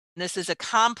This is a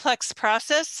complex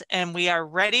process and we are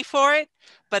ready for it,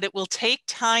 but it will take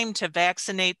time to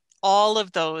vaccinate all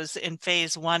of those in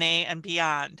phase 1A and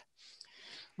beyond.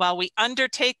 While we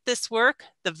undertake this work,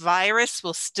 the virus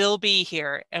will still be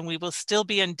here and we will still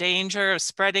be in danger of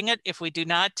spreading it if we do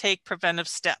not take preventive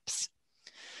steps.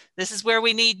 This is where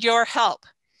we need your help.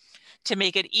 To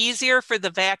make it easier for the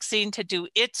vaccine to do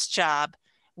its job,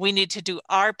 we need to do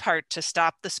our part to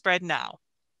stop the spread now.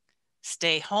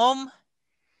 Stay home.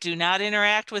 Do not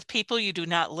interact with people you do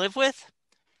not live with.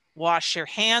 Wash your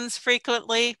hands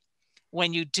frequently.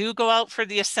 When you do go out for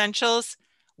the essentials,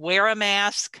 wear a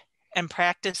mask and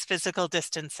practice physical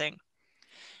distancing.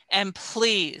 And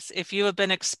please, if you have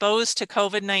been exposed to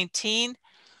COVID-19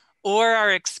 or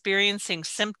are experiencing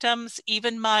symptoms,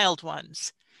 even mild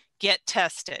ones, get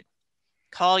tested.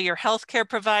 Call your healthcare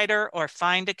provider or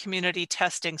find a community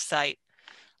testing site.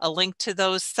 A link to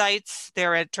those sites,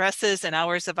 their addresses and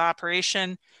hours of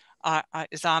operation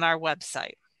is on our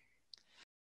website.